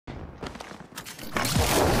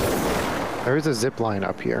There's a zip line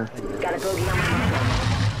up here. Got a bogey on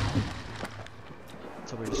my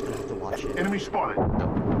So we're just gonna have to watch it. Enemy spotted.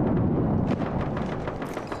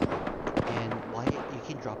 And Wyatt, you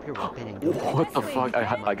can drop your weapon and go. What the fuck?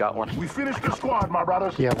 I got one. We finished the squad, my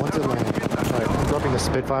brothers. Yeah, one's in land. Alright, I'm dropping the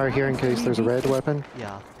Spitfire here in case there's a red weapon.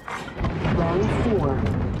 Yeah. Round 4.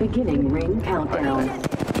 Beginning ring countdown. Yeah,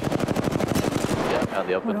 out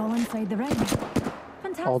in the We're open. all inside the ring.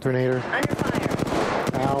 Fantastic. Alternator. Under fire.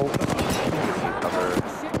 Ow. Cover.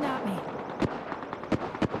 Shooting at me.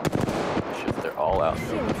 Shit, they're all out.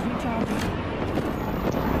 Shields recharging.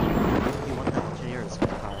 You want the engineer to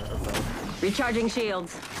Spitfire or both? Recharging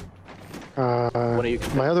shields. What do you?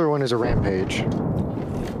 My other one is a Rampage.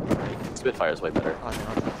 Spitfire's way better. Oh, then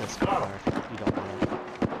I'll take the Spitfire. You don't want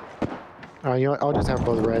it. You know what? I'll just have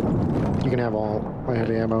both red. You can have all my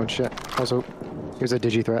heavy ammo and shit. Also, here's a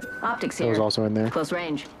digi threat. Optics That here. was also in there. Close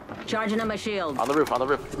range. Charging on my shield. On the roof, on the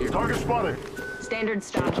roof. Here. Target spotted. Standard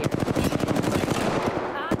stock here.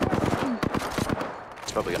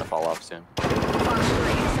 It's probably gonna fall off soon. Fox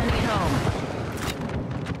 3, sending it home.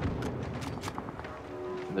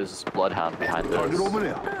 There's this bloodhound behind Target this. over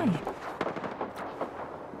there. Aye.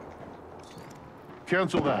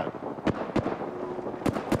 Cancel that.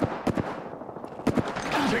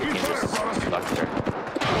 Taking fire, brothers. Stuck there.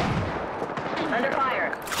 Under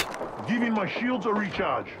fire. Giving my shields a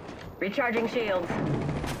recharge. Recharging shields.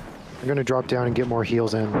 I'm gonna drop down and get more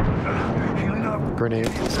heals in. Healing up. Grenades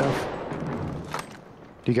and stuff.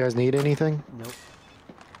 Do you guys need anything? Nope.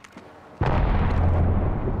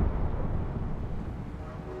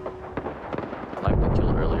 I've been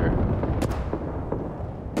killed earlier.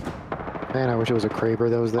 Man, I wish it was a Kraber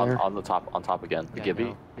that was there. On top again. The Yeah, I Gibby.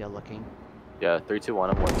 know. Yeah, looking. Yeah, 3, 2, 1,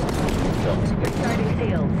 I'm one. Recharging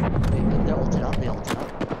shields. Wait, they're ulted up. They ulted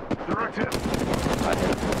up. Direct hit. I hit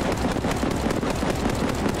him.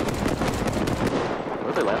 Where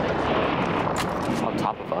are they landing? On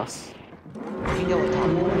top of us? You can go on top.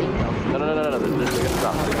 There you go. No. They're gonna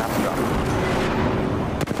drop. They're gonna have to drop.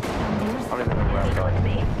 I don't even know where I'm going.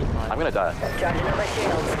 I'm gonna die. Charging on my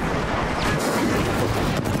shields.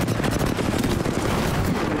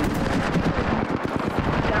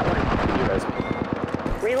 Got one. You guys.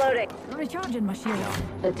 Reloading. Recharging my shield.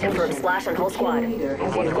 Confirm slash on whole squad. One Two of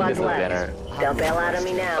them squads gets the left. banner. They'll bail out on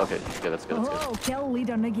me now. Okay, good, that's good, that's good. Oh, kill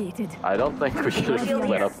leader negated. I don't think we should have Shield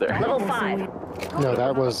went here. up there. Level 5. No,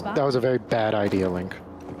 that was a very bad idea, Link.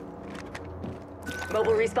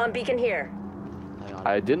 Mobile respawn beacon here. Hang on.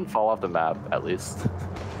 I didn't fall off the map, at least.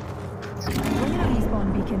 Bring a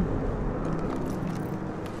respawn beacon.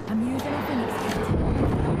 I'm using a Phoenix kit.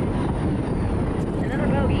 Another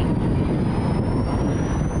bogey.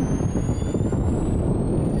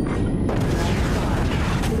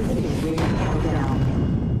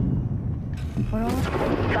 We're all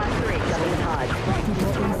Fox 3, jumping the pod. spotted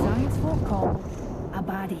what we science folk call a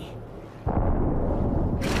baddie.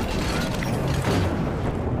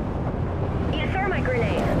 Need a thermite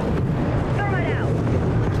grenade. Thermite out.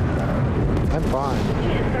 I'm fine.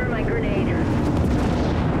 Need a thermite grenade.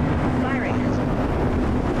 Firing.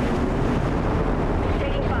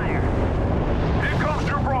 Taking fire. Here comes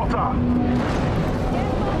Gibraltar.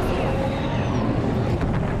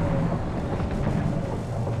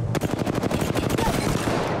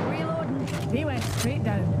 Reloading. He went straight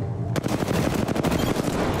down.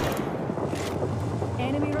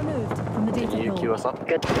 Enemy removed from the data Can you pool. queue us up?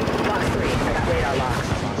 Good. Fox 3, I got radar locks.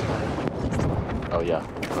 Oh, yeah.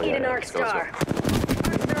 Oh, Need yeah, an yeah. arc Let's go, let's star. go.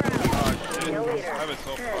 No leader. I have it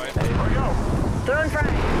so far. Hurry up. Throwing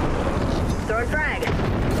frag. Throwing frag.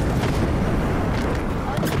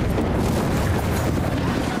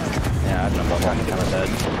 Yeah, I don't know. I'm kind of dead.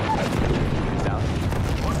 He's down.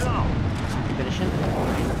 One down. Finish him.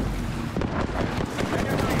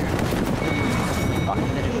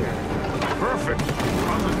 Finisher. Perfect.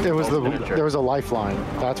 It was there was a lifeline.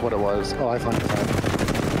 That's what it was. A lifeline.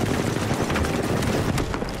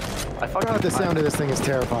 I fucking God, the sound of this thing is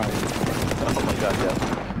terrifying. Oh my god,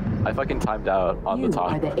 yeah. I fucking timed out on the You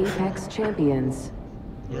top. are the Apex champions.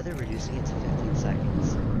 You know they're reducing it to 15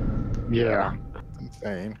 seconds. Yeah. That's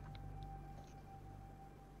insane.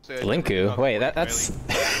 Blinku? Wait, that's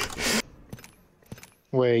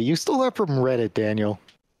Wait, you stole that from Reddit, Daniel.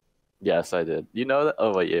 Yes, I did. You know that?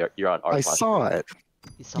 Oh wait, you're on our I saw it.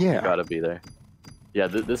 You saw Yeah. You gotta be there. Yeah,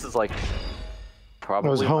 this is like probably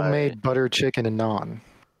It was homemade my, butter chicken and naan.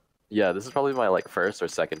 Yeah, this is probably my like first or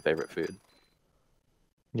second favorite food.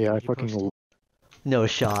 Yeah, I You fucking. posted- No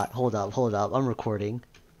shot. Hold up. I'm recording.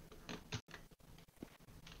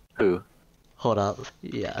 Who? Hold up.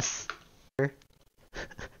 Yes.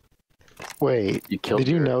 Wait, You killed did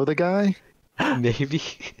you her. know the guy? Maybe.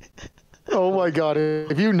 Oh my god,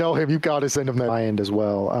 if you know him, you gotta send him that my end as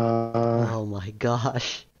well. Oh my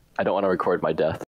gosh. I don't want to record my death.